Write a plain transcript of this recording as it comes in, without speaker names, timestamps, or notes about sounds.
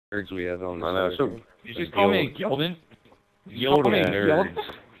nerds we have on the I know. So you just call me Gildan? Yoda nerds.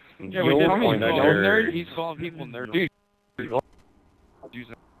 Yeah, we did call me nerd. He's calling people nerds. Dude.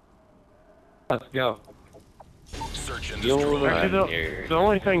 Let's go. Search and destroy. actually, the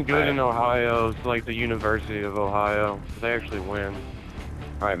only thing good in Ohio is like the University of Ohio. They actually win.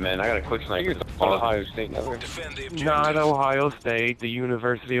 Alright, man, I got a quick sniper. Ohio State never. Defend the objective. Not Ohio State, the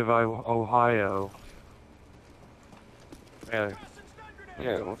University of Ohio. Yeah.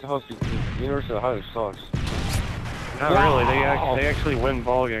 Yeah, what the hell is the University of Ohio sucks. Not really, they actually win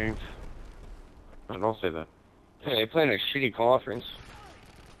ball games. Oh, don't say that. Hey, they play in a shitty conference.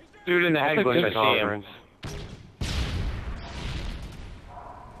 Dude in the head glitch, I see him. conference.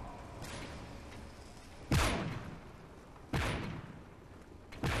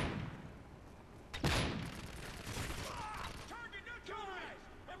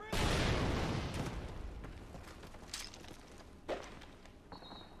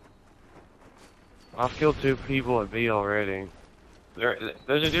 I've killed 2 people at B already. There's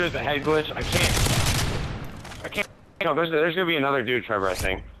a dude with the head glitch. I can't. No, there's gonna be another dude, Trevor, I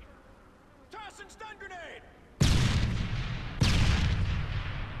think.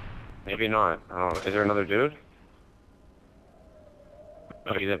 Maybe not. I don't know. Is there another dude?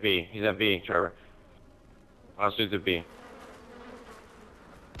 Oh, he's at B. He's at B, Trevor. Last dude's at B.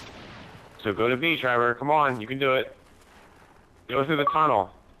 So go to B, Trevor. Come on, you can do it. Go through the tunnel.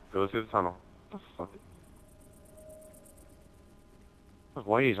 Go through the tunnel. What the fuck? What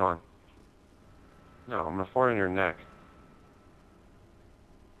white he's on? No, I'm gonna fart in your neck.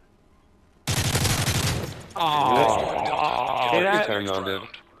 Oh, See that? On, dude.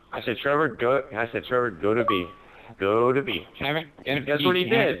 I said, Trevor, go. I said, Trevor, go to B. Go to B. Kevin, Guess what he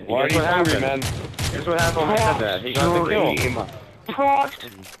did? Guess what happened? Guess what happened when I said that? He got the kill.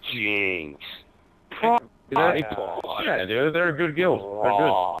 Jinx. Yeah, dude, they're a good guild. They're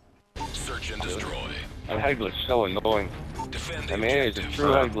good. Search and destroy. That head glitch is so annoying. Defend I mean, it's a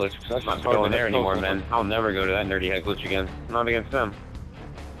true head glitch. I'm not going there anymore, man. I'll never go to that nerdy head glitch again. Not against them.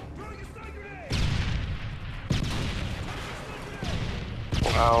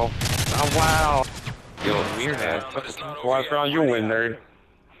 Wow. Oh, wow. Yo, weird ass. Last round, you win, nerd.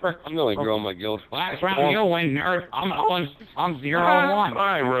 I'm the only girl in my guild. last round you win, nerd. I'm 0-1.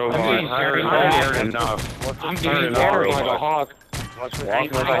 Alright, Robot. I'm heard enough. I'm Heard getting enough. carried. Like a hawk. Walking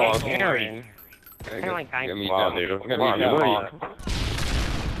like a hawk. Carried. Get me down, dude. Get me down.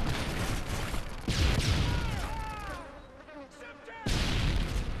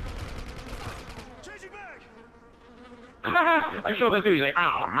 I saw this dude, he's like,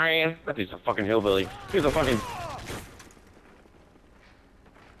 oh man, that dude's a fucking hillbilly. He's a fucking...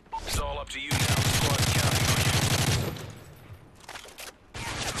 It's all up to you now. Squad counting on you.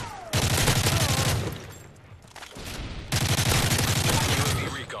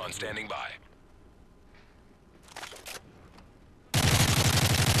 UAV recon standing by.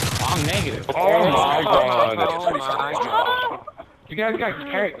 I'm negative. Oh my god. Oh my god. You guys got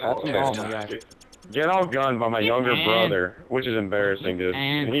carried. That's Oh my god. Get outgunned by my younger brother, which is embarrassing, dude.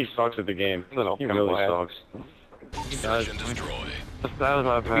 And- And he sucks at the game. He really sucks. Search and destroy. That was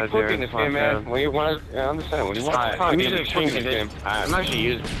my bad, Keep looking Jared. at me, man. When you want to, I understand. When you want to, I'm using a change the game. I'm actually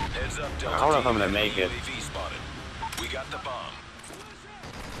using. Heads up, Delta. I don't know if I'm gonna make it. UAV spotted. We got the bomb.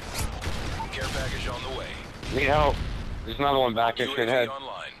 Care package on the way. Need help. There's another one back there, straight ahead. UAV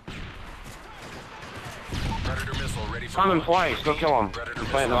online. Predator missile ready for Found him launch. twice. Go kill him. Predator I'm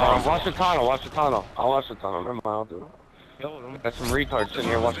playing the missile. bomb. Watch the tunnel. Watch the tunnel. I'll watch the tunnel. Never mind. I'll do it. Got some retards sitting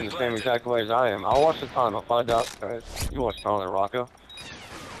here watching the same exact way as I am. I'll watch the tunnel. Find out, guys. You watch the tunnel there, Rocco.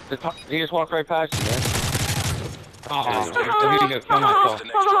 He just walked right past you, man. Oh, you just kill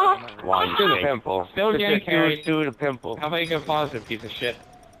myself. Wow, you did a pimple. Still getting carried. Do a pimple. How about you go positive, piece of shit?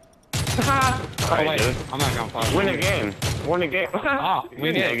 Alright, wait, dude. I'm not going positive. Win a game. Win a game. Oh, we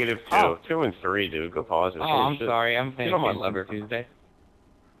You're did. negative 2. Oh. 2 and 3, dude. Go positive. Oh, Holy I'm shit. sorry. I'm Get on my thinking lever. Tuesday.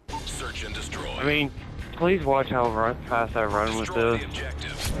 Search and destroy. I mean, please watch how fast I run with Destroy this. the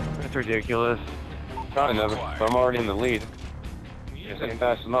objective. It's ridiculous. Kind of, but I'm already in the lead. Just ain't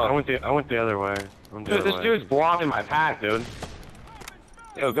fast I enough. went the other way. I'm the Dude, other this way. dude's blocking my path, dude.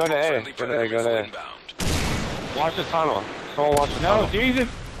 Yo, go to A. Friendly Go to A, Predator go missile to A. inbound. Watch the tunnel. Someone watch the No, tunnel. Jesus.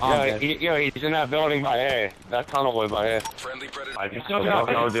 He's in that building by A. That tunnel way by A. Friendly Predator. I just don't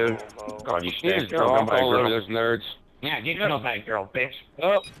know, dude. God, you stink. Go by all over those nerds. Yeah, get rid of that girl, bitch.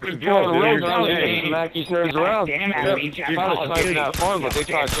 Oh, good kill, dude. You're Go, gonna dude. smack these nerds around. Damn it, I Yep. beat you. You're Call of trying to Duty. have fun, but they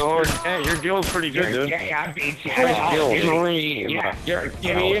try so hard. Hey, your guild's pretty good, dude. Yeah, I beat you. Nice guild. Yeah, you're,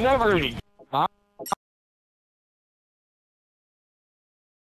 I mean, you never really